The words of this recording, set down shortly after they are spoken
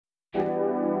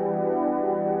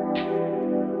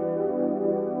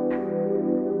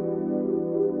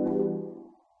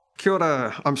Kia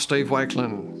ora, I'm Steve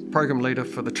Wakelin, Program Leader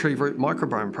for the Tree Root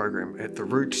Microbiome Program at the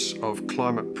Roots of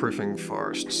Climate-Proofing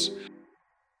Forests.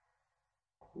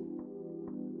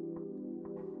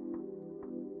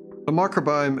 The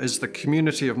microbiome is the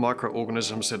community of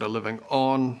microorganisms that are living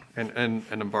on and in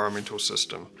an environmental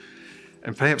system.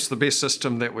 And perhaps the best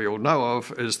system that we all know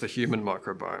of is the human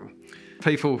microbiome.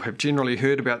 People have generally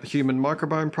heard about the Human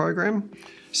Microbiome Program,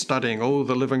 studying all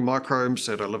the living microbes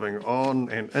that are living on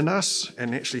and in us,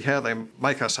 and actually how they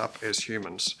make us up as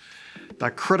humans. They're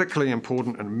critically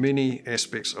important in many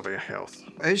aspects of our health.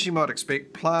 As you might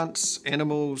expect, plants,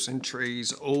 animals, and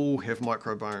trees all have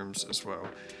microbiomes as well.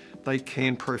 They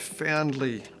can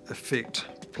profoundly affect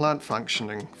plant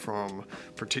functioning, from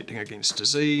protecting against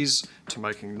disease to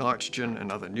making nitrogen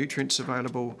and other nutrients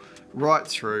available, right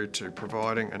through to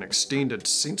providing an extended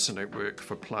sensor network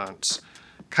for plants,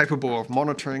 capable of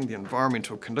monitoring the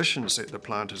environmental conditions that the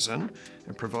plant is in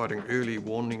and providing early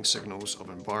warning signals of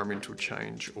environmental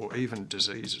change or even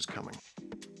diseases coming.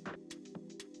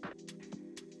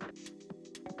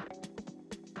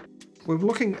 We're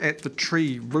looking at the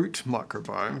tree root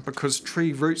microbiome because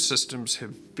tree root systems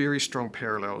have very strong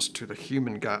parallels to the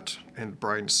human gut and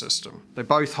brain system. They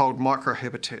both hold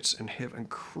microhabitats and have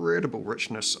incredible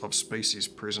richness of species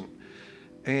present.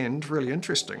 And really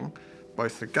interesting,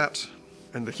 both the gut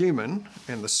in the human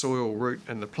and the soil root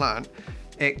in the plant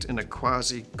act in a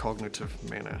quasi-cognitive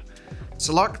manner.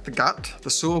 So like the gut, the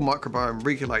soil microbiome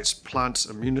regulates plants'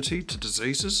 immunity to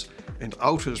diseases and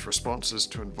alters responses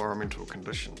to environmental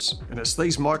conditions. And it's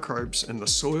these microbes in the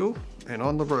soil and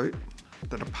on the root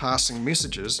that are passing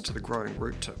messages to the growing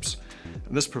root tips.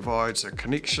 And this provides a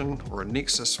connection or a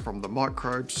nexus from the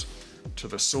microbes to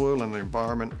the soil and the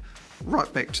environment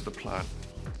right back to the plant.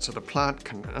 So the plant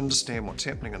can understand what's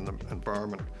happening in the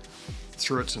environment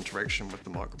through its interaction with the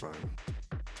microbiome.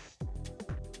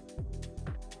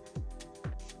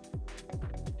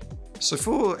 So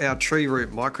for our Tree Root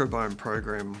Microbiome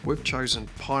Program, we've chosen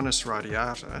Pinus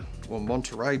radiata, or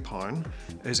Monterey pine,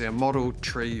 as our model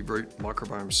tree root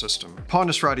microbiome system.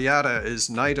 Pinus radiata is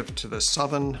native to the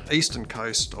southern eastern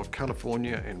coast of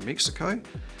California and Mexico.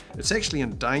 It's actually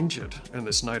endangered in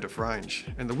this native range,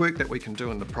 and the work that we can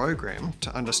do in the program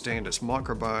to understand its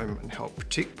microbiome and help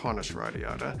protect Pinus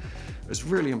radiata is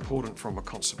really important from a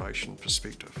conservation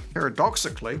perspective.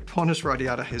 Paradoxically, Pinus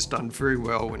radiata has done very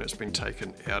well when it's been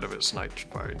taken out of its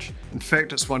native range. In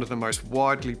fact, it's one of the most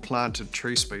widely planted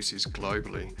tree species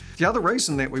globally. The other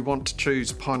reason that we want to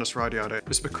choose Pinus radiata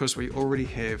is because we already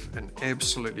have an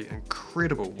absolutely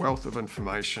incredible wealth of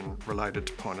information related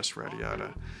to Pinus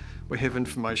radiata. We have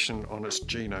information on its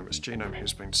genome. Its genome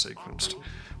has been sequenced.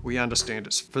 We understand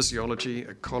its physiology,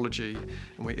 ecology,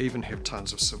 and we even have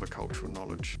tons of silvicultural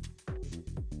knowledge.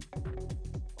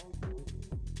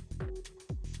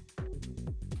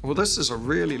 Well, this is a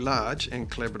really large and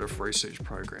collaborative research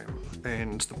program,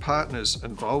 and the partners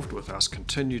involved with us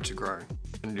continue to grow.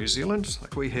 In New Zealand,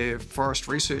 we have Forest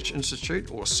Research Institute,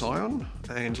 or SCION,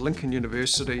 and Lincoln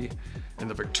University and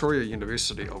the Victoria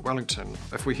University of Wellington.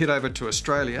 If we head over to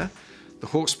Australia, the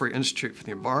Hawkesbury Institute for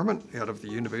the Environment out of the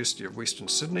University of Western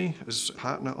Sydney is a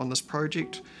partner on this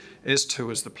project, as too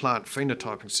is the Plant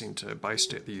Phenotyping Centre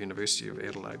based at the University of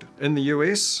Adelaide. In the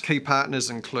US, key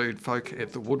partners include folk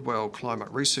at the Woodwell Climate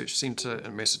Research Centre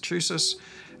in Massachusetts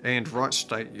and Wright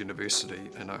State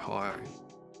University in Ohio.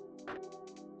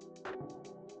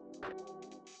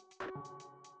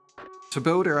 To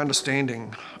build our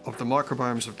understanding of the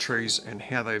microbiomes of trees and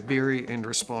how they vary and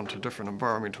respond to different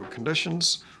environmental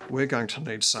conditions, we're going to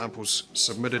need samples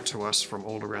submitted to us from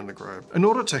all around the globe. In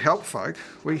order to help folk,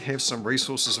 we have some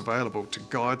resources available to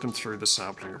guide them through the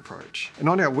sampling approach. And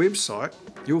on our website,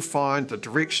 you'll find the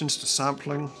directions to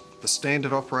sampling, the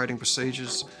standard operating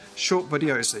procedures, short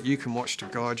videos that you can watch to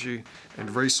guide you,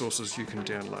 and resources you can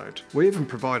download. We even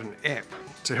provide an app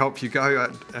to help you go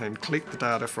out and collect the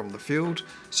data from the field.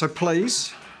 So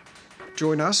please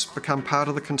join us, become part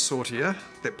of the consortia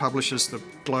that publishes the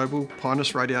global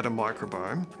Pinus radiata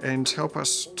microbiome, and help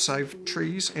us save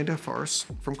trees and our forests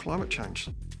from climate change.